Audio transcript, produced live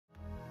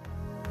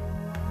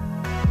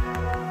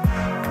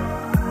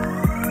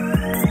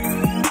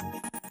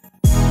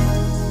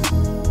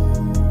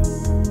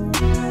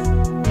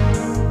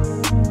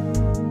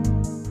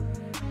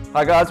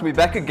Hi guys, we're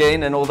back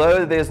again, and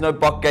although there's no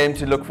Bok game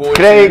to look forward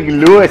Craig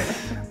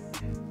Lewis,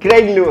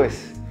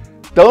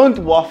 don't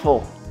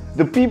waffle.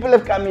 The people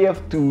have come here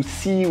to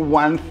see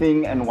one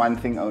thing and one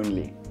thing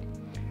only.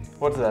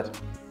 What's that?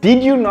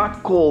 Did you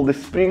not call the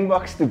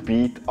Springboks to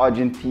beat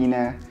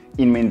Argentina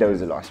in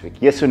Mendoza last week?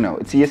 Yes or no?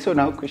 It's a yes or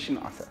no question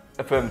answer.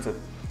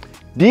 Affirmative.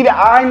 Did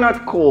I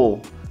not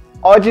call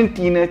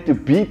Argentina to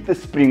beat the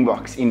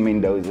Springboks in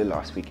Mendoza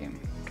last weekend?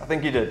 I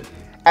think you did.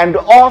 And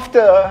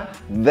after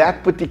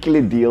that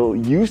particular deal,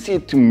 you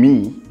said to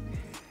me,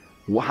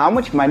 well, how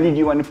much money do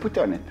you want to put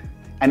on it?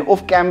 And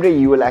off camera,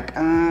 you were like,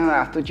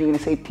 I thought you were going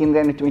to say 10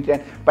 Rand or 20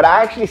 Rand. But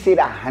I actually said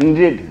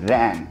 100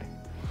 Rand.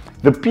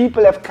 The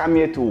people have come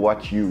here to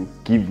watch you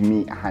give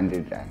me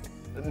 100 Rand.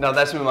 No,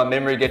 that's when my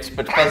memory gets a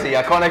bit fuzzy.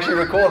 I can't actually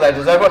recall that.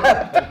 Is that what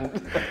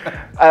happened?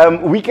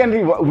 We can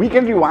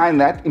rewind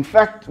that. In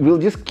fact, we'll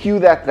just cue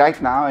that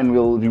right now and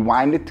we'll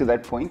rewind it to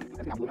that point.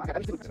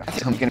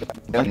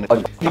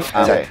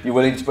 You're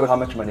willing to put how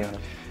much money on it?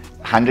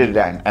 100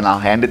 Rand, and I'll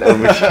hand it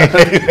over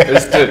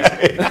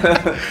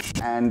to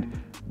you. And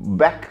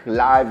back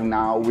live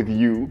now with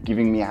you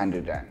giving me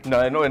 100 Rand.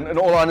 No, in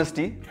all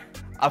honesty,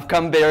 I've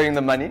come bearing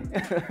the money.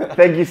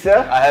 Thank you,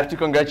 sir. I have to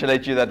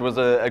congratulate you. That was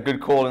a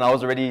good call, and I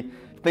was already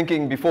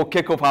thinking before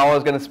kickoff how I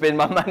was going to spend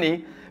my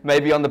money,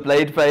 maybe on the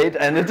blade fade,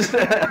 and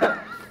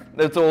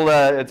it's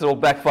all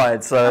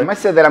backfired. So I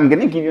must say that I'm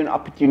going to give you an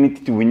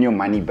opportunity to win your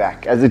money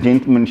back, as a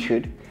gentleman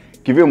should.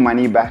 Give your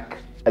money back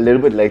a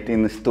little bit later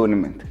in this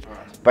tournament.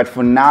 But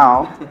for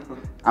now,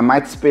 I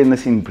might spend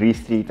this in Bree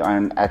Street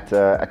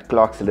at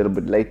Clark's a little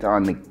bit later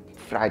on the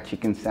fried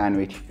chicken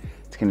sandwich.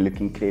 It's going to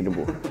look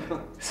incredible.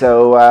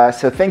 So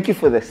thank you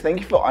for this. Thank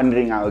you for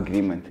honoring our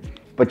agreement.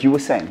 But you were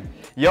saying?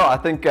 Yeah, I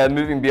think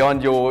moving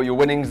beyond your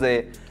winnings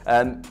there,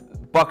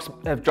 Boks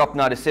have dropped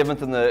now to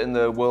 7th in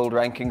the world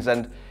rankings,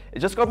 and it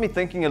just got me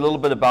thinking a little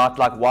bit about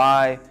like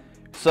why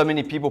so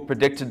many people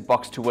predicted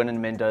Boks to win in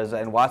Mendoza,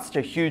 and why it's such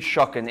a huge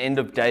shock and end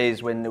of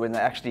days when they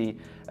actually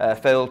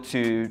failed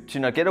to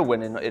get a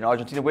win in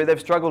Argentina, where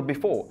they've struggled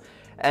before.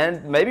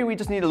 And maybe we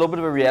just need a little bit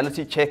of a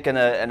reality check and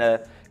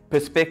a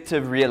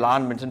perspective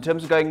realignment in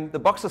terms of going, the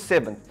Boks are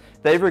 7th.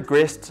 They've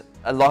regressed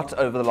a lot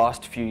over the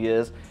last few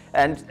years,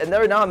 and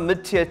they're now a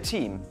mid-tier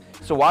team.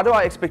 So why do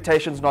our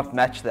expectations not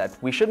match that?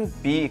 We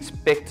shouldn't be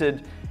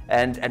expected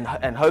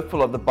and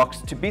hopeful of the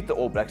Boks to beat the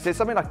All Blacks. There's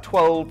something like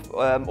 12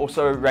 or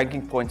so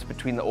ranking points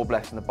between the All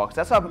Blacks and the Boks.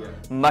 That's how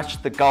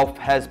much the gulf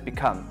has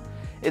become.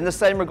 In the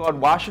same regard,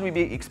 why should we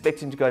be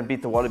expecting to go and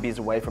beat the Wallabies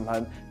away from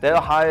home? They are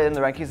higher in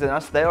the rankings than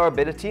us. They are a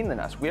better team than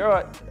us. We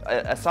are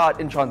a side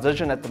in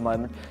transition at the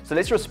moment. So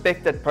let's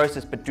respect that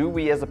process. But do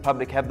we as a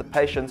public have the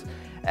patience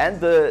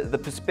and the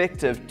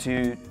perspective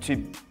to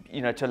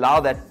allow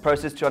that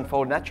process to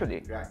unfold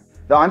naturally? Right.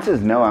 The answer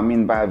is no. I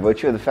mean, by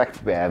virtue of the fact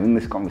that we're having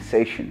this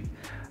conversation.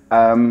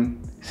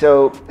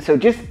 So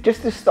just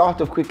to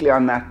start off quickly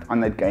on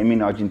that game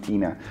in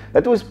Argentina,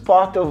 that was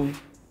part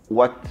of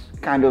what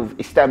kind of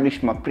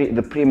established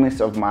the premise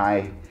of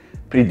my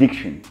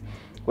prediction,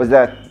 was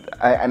that,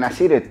 and I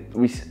said it,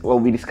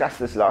 we discussed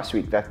this last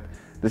week, that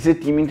this is a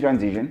team in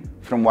transition.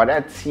 From what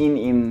I'd seen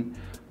in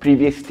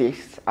previous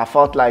tests, I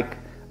felt like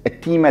a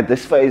team at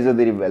this phase of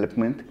the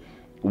development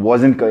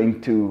wasn't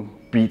going to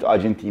beat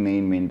Argentina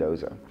in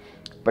Mendoza.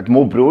 But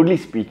more broadly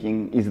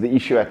speaking is the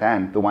issue at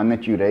hand, the one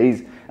that you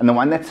raise and the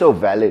one that's so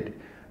valid.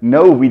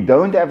 No, we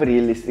don't have a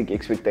realistic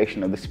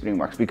expectation of the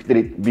Springboks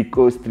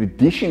because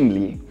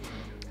traditionally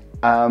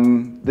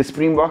the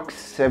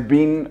Springboks have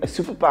been a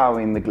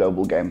superpower in the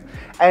global game,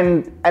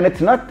 and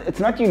it's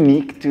not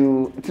unique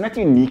to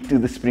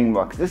the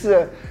Springboks. This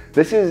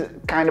is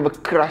kind of a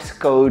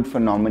cross-code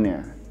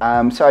phenomenon.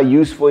 So I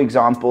use, for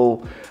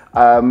example,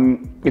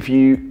 if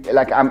you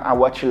like, I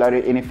watch a lot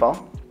of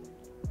NFL.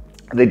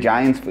 The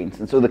Giants, for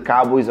instance, so the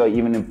Cowboys are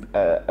even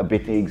a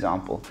better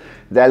example.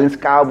 The Dallas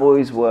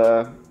Cowboys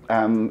were,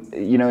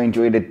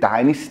 enjoyed a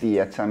dynasty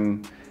at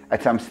some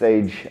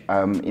stage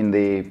in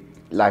their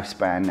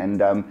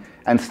lifespan,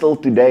 and still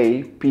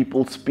today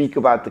people speak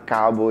about the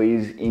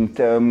Cowboys in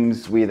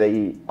terms where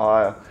they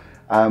are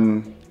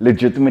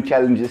legitimate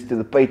challenges to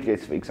the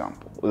Patriots, for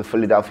example, or the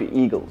Philadelphia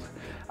Eagles.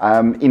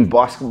 In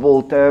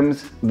basketball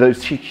terms, the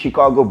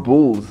Chicago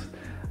Bulls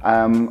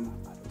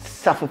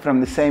suffer from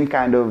the same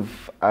kind of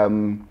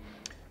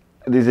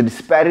there's a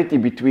disparity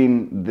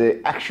between the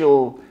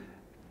actual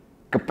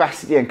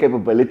capacity and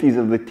capabilities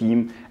of the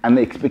team and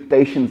the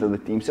expectations of the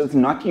team. So it's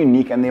not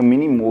unique, and there are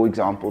many more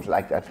examples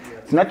like that.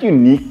 It's not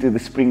unique to the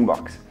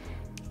Springboks.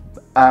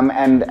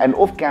 And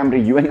off camera,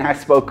 you and I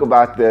spoke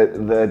about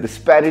the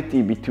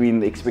disparity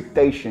between the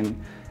expectation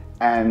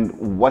and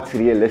what's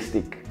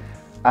realistic.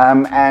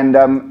 And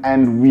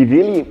we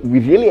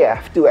really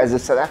have to, as a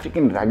South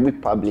African rugby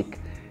public,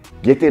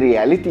 get a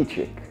reality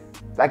check.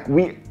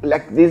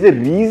 There's a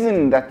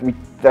reason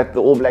that the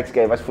All Blacks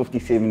gave us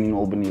 57 in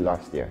Albany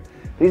last year.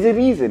 There's a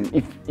reason.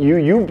 If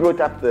you brought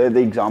up the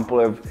example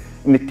of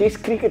in the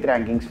Test cricket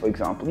rankings, for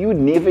example, you would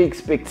never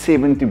expect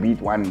 7 to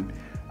beat 1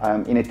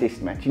 in a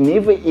Test match. You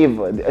never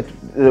ever.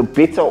 The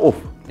bets are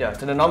off. Yeah,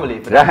 it's an anomaly.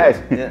 Right,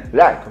 Yeah,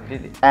 right.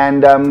 completely.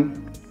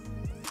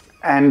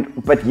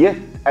 But yet,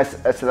 as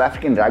a South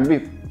African rugby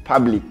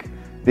public,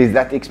 there's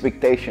that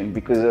expectation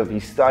because of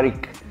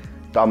historic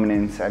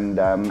dominance and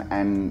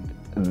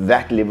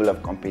that level of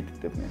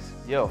competitiveness.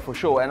 Yeah, for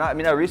sure. And I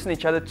mean, I recently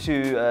chatted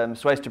to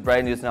Swayze de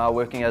Bruin, who's now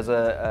working as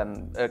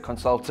a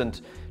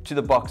consultant to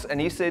the Boks,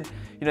 and he said,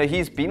 you know,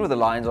 he's been with the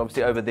Lions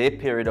obviously over their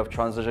period of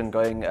transition,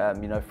 going,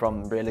 you know,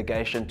 from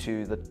relegation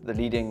to the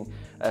leading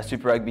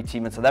Super Rugby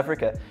team in South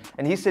Africa.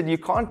 And he said you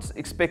can't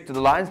expect,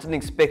 the Lions didn't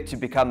expect to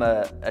become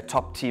a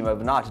top team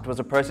overnight. It was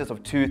a process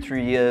of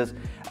 2-3 years,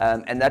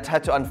 and that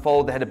had to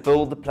unfold. They had to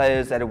build the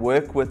players, they had to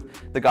work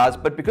with the guys,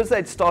 but because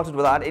they'd started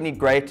without any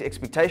great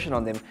expectation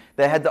on them,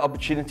 they had the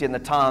opportunity and the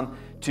time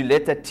to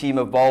let that team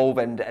evolve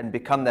and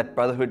become that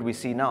brotherhood we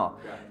see now.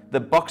 Yeah. The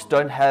Boks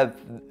don't have,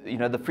 you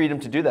know, the freedom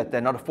to do that. They're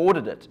not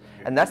afforded it.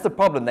 And that's the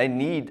problem. They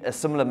need a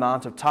similar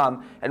amount of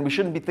time, and we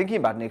shouldn't be thinking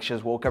about next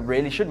year's World Cup,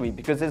 really, should we?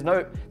 Because there's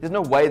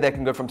no way they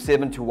can go from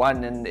 7 to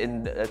 1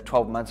 in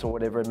 12 months or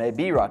whatever it may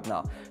be right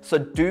now. So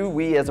do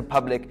we as a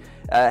public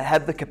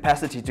have the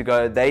capacity to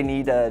go, they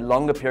need a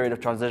longer period of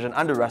transition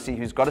under Rassie,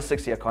 who's got a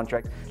 6-year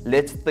contract.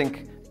 Let's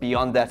think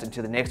beyond that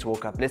into the next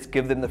World Cup. Let's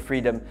give them the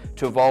freedom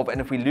to evolve.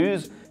 And if we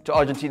lose to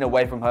Argentina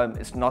away from home,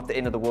 it's not the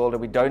end of the world,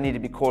 and we don't need to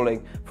be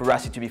calling for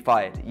Rassie to be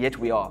fired. Yet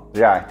we are.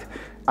 Right.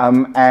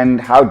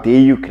 And how dare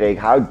you, Craig?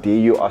 How dare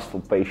you ask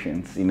for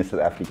patience in a South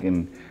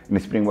African, in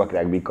a Springbok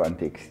rugby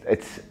context?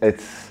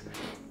 It's.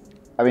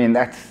 I mean,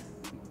 that's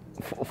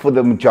for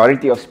the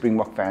majority of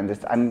Springbok fans.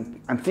 It's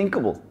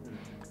unthinkable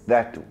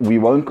that we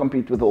won't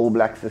compete with the All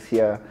Blacks this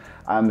year.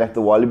 That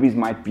the Wallabies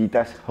might beat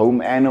us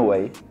home and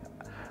away.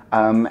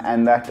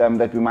 And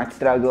that we might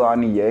struggle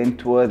on a year-end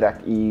tour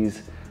that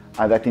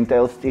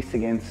entails tests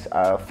against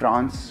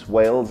France,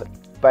 Wales,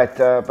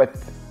 but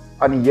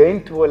on a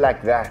year-end tour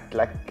like that,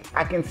 like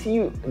I can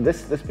see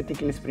this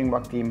particular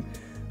Springbok team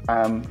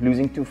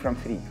losing 2 from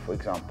 3, for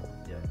example,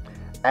 yeah.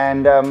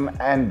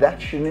 And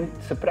that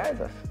shouldn't surprise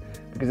us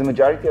because the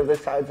majority of the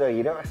sides are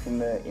ahead of us in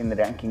the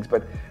rankings.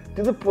 But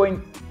to the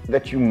point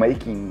that you're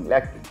making,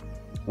 like,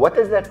 what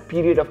does that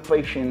period of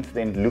patience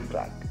then look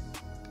like?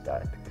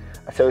 Right?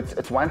 So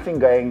it's one thing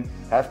going,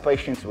 have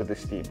patience with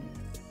this team.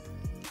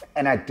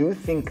 And I do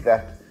think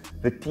that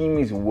the team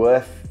is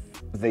worth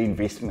the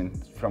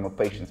investment from a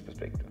patience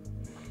perspective.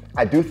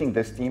 I do think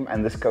this team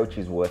and this coach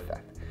is worth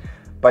that.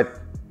 But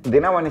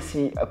then I want to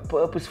see a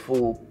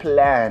purposeful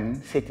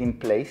plan set in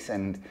place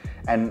and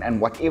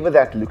whatever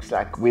that looks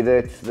like, whether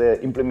it's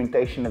the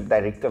implementation of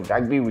Director of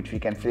Rugby, which we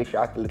can flesh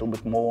out a little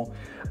bit more,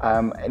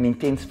 an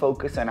intense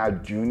focus on our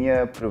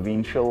junior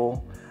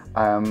provincial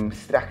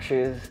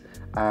structures,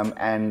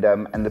 and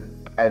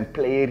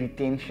player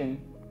retention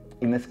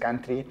in this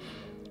country.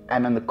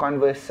 And on the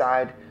converse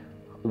side,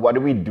 what are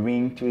we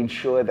doing to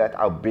ensure that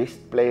our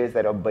best players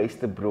that are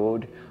based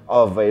abroad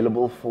are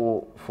available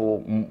for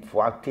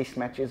our test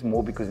matches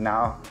more? Because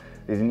now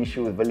there's an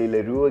issue with Willie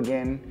Leroux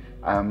again.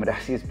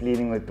 Rassie is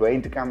pleading with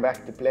Dwayne to come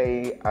back to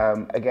play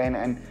again.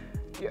 And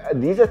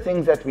these are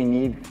things that we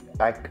need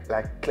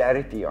like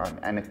clarity on,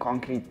 and a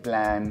concrete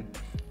plan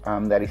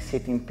that is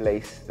set in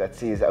place that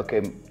says,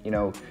 okay, you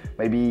know,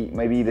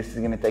 maybe this is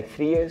going to take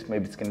 3 years,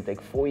 maybe it's going to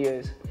take 4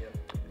 years.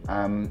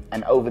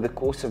 And over the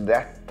course of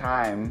that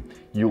time,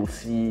 you'll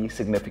see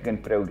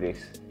significant progress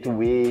to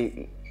where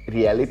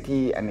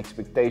reality and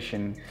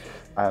expectation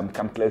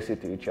come closer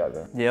to each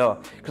other. Yeah,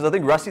 because I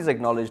think Rassie's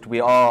acknowledged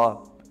we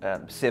are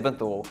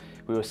 7th, or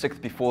we were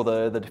 6th before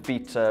the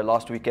defeat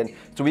last weekend.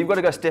 So we've got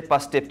to go step by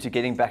step to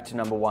getting back to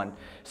number 1.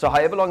 So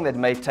however long that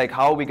may take,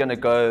 how are we going to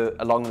go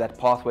along that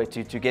pathway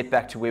to get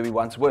back to where we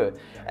once were?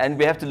 And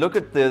we have to look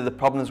at the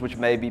problems which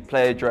may be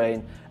player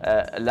drain,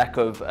 a lack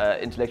of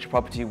intellectual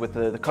property with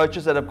the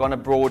coaches that have gone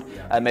abroad,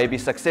 maybe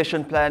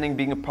succession planning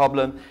being a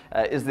problem.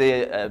 Is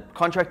there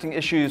contracting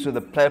issues with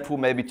the player pool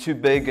maybe too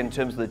big in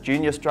terms of the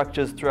junior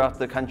structures throughout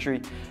the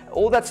country?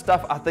 All that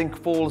stuff I think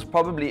falls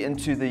probably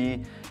into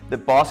the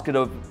basket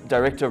of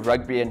Director of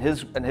Rugby and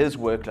his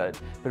workload.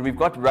 But we've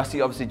got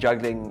Rassie obviously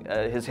juggling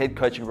his head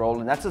coaching role,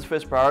 and that's his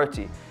first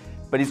priority.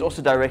 But he's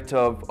also Director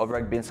of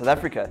Rugby in South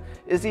Africa.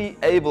 Is he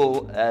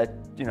able,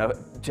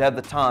 to have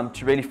the time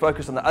to really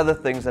focus on the other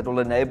things that will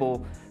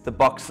enable the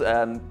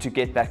Boks to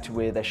get back to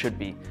where they should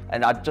be?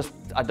 And I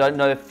don't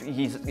know if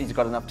he's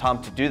got enough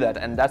time to do that,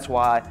 and that's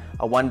why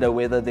I wonder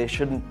whether there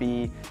shouldn't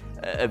be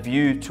a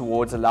view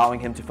towards allowing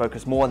him to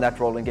focus more on that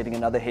role and getting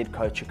another head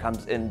coach who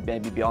comes in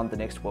maybe beyond the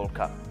next World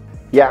Cup.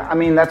 Yeah, I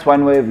mean, that's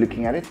one way of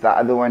looking at it. The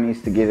other one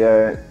is to get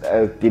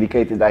a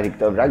dedicated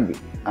Director of Rugby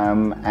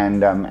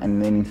and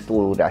then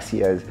install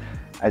Rassie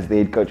as the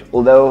head coach.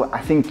 Although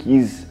I think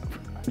he's,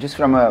 just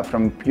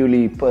from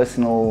purely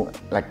personal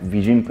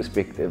vision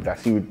perspective,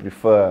 Rassie would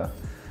prefer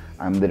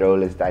the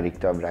role as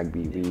Director of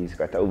Rugby, where he's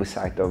got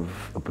oversight of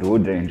a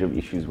broad range of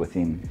issues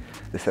within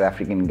the South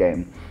African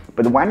game.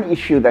 But one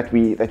issue that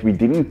we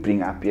didn't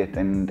bring up yet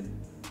and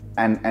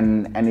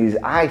is,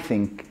 I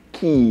think,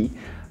 key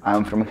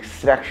from a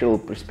structural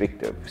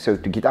perspective, so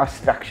to get our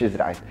structures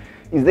right,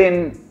 is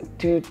then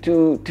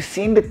to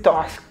send a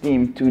task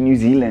team to New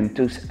Zealand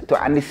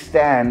to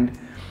understand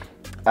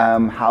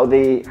how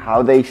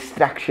they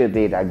structure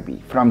their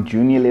rugby from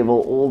junior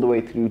level all the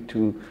way through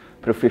to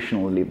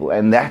professional level,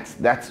 and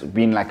that's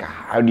been like,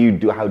 how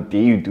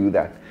dare you do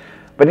that?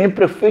 But in a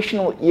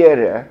professional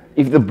era,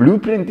 if the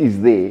blueprint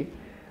is there,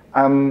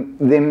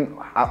 then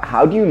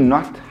how do you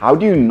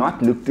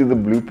not look to the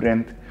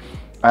blueprint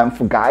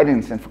for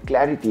guidance and for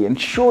clarity? And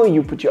sure,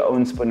 you put your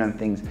own spin on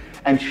things,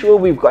 and sure,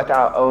 we've got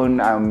our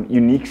own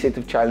unique set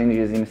of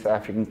challenges in the South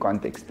African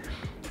context,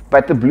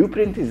 but the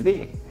blueprint is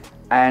there.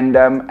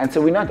 And so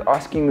we're not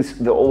asking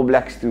the All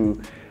Blacks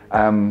to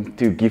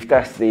gift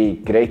us the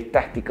great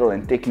tactical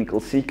and technical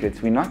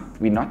secrets. We're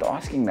not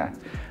asking that,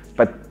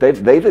 but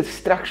they're the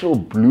structural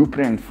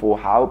blueprint for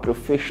how a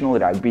professional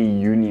rugby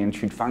union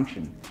should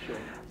function. Sure.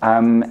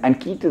 And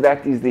key to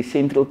that is the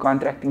central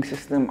contracting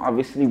system,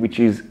 obviously, which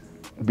has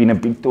been a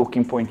big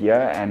talking point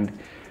here. And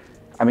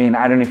I mean,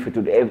 I don't know if it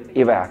would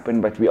ever happen,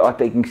 but we are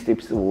taking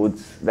steps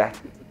towards that,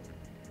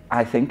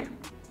 I think.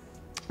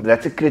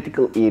 That's a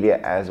critical area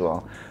as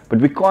well. But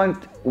we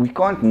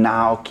can't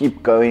now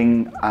keep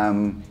going.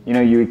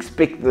 You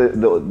expect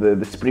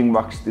the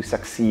Springboks to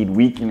succeed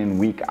week in and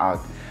week out,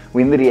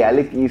 when the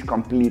reality is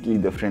completely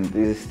different.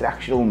 There's a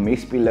structural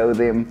mess below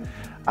them,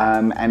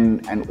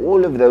 and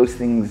all of those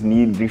things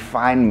need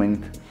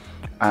refinement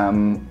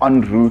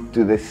en route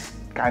to this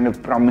kind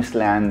of promised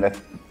land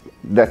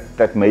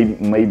that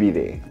may be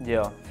there.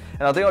 Yeah.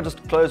 And I think I'll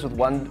just close with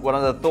one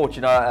other thought.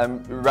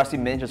 Rassie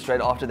mentioned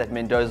straight after that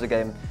Mendoza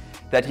game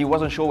that he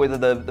wasn't sure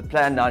whether the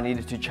plan now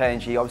needed to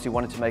change. He obviously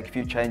wanted to make a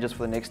few changes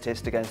for the next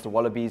test against the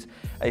Wallabies.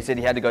 He said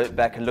he had to go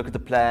back and look at the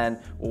plan,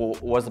 or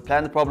was the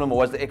plan the problem, or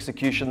was the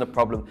execution the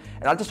problem?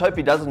 And I just hope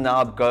he doesn't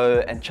now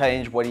go and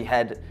change what he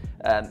had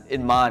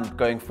in mind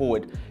going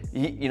forward.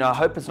 I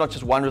hope it's not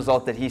just one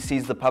result that he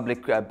sees the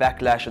public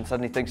backlash and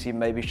suddenly thinks he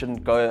maybe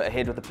shouldn't go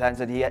ahead with the plans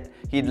that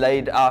he'd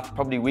laid out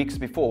probably weeks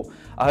before.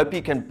 I hope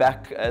he can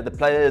back the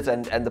players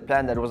and the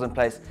plan that was in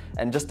place,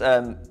 and just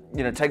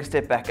take a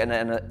step back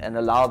and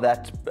allow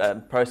that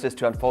process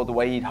to unfold the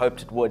way he'd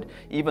hoped it would,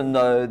 even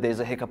though there's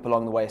a hiccup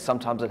along the way.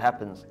 Sometimes it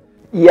happens.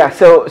 Yeah,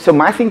 so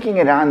my thinking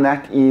around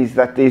that is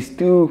that there's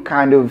two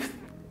kind of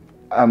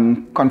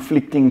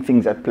conflicting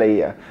things at play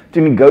here.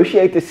 To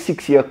negotiate a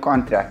 6-year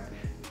contract,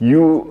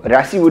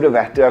 Rassie would have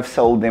had to have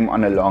sold them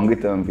on a longer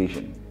term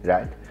vision,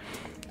 right?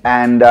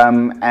 And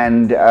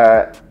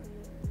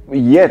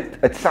yet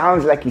it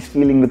sounds like he's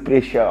feeling the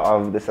pressure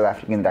of the South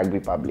African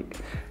rugby public.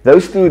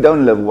 Those two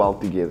don't live well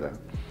together.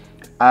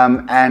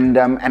 And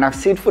I've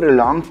said for a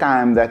long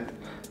time that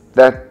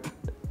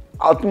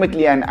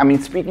ultimately, and I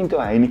mean, speaking to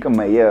Heineke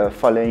Meyer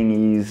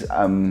following his,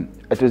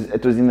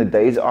 it was in the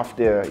days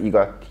after he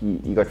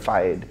got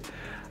fired,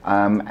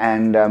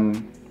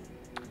 and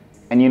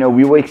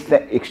we were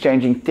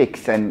exchanging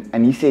texts,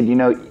 and he said,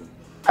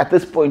 at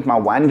this point, my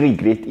one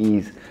regret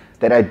is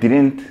that I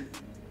didn't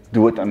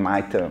do it on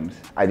my terms.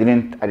 I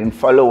didn't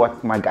follow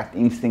what my gut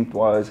instinct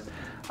was.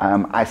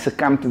 I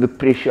succumbed to the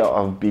pressure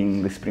of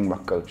being the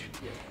Springbok coach.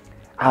 Yeah.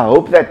 I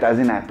hope that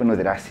doesn't happen with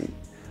Rassie,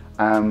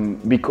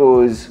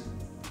 because,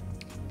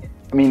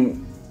 I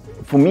mean,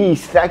 for me, he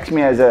strikes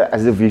me as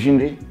a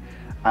visionary,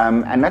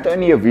 and not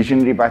only a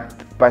visionary,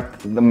 but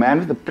the man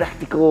with the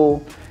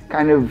practical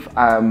kind of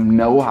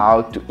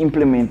know-how to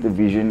implement the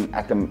vision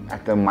at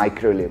the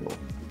micro level.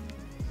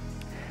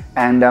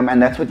 And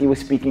that's what he was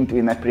speaking to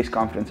in that press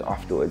conference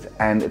afterwards.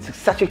 And it's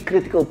such a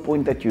critical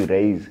point that you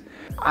raise.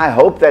 I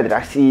hope that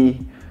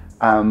Rassie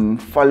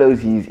follows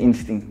his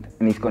instinct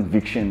and his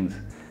convictions,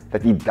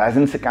 that he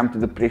doesn't succumb to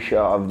the pressure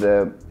of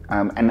the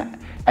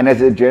and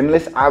as a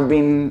journalist, I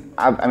mean,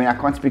 I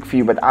can't speak for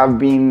you, but I've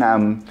been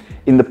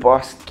in the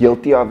past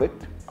guilty of it,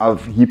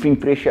 of heaping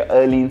pressure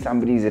early in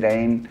somebody's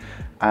reign,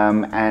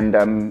 and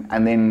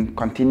then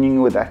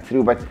continuing with that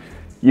through. But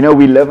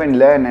we live and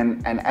learn,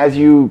 and as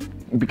you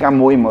become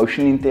more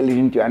emotionally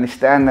intelligent, you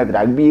understand that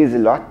rugby is a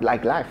lot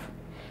like life.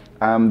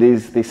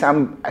 There's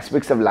some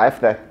aspects of life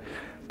that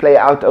play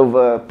out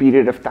over a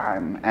period of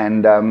time,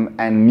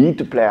 and need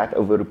to play out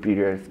over a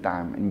period of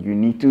time, and you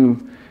need to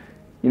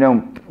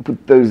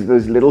put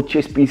those little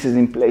chess pieces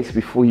in place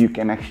before you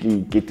can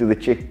actually get to the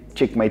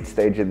checkmate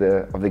stage of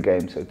the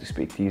game, so to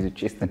speak, to use a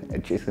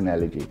chess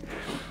analogy.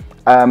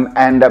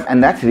 And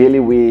that's really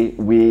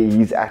where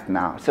he's at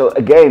now. So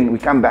again, we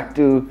come back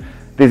to,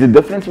 there's a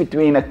difference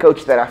between a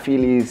coach that I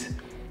feel is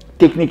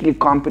technically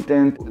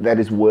competent, that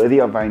is worthy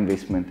of our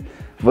investment,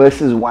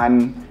 versus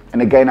one,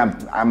 and again,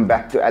 I'm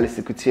back to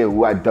Alistair Coetzee,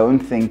 who I don't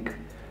think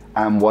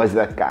was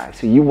that guy.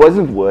 So he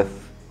wasn't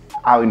worth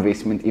our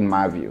investment in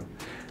my view,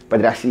 but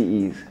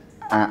Rassie is.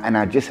 And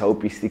I just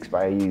hope he sticks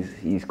by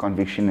his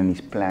conviction and his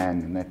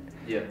plan, and that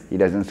he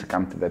doesn't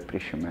succumb to that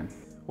pressure, man.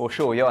 Well,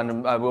 sure, yeah,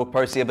 and we'll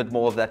probably see a bit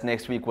more of that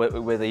next week,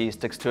 whether he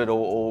sticks to it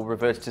or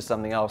reverts to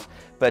something else.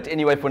 But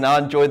anyway, for now,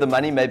 enjoy the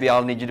money. Maybe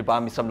I'll need you to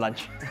buy me some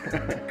lunch.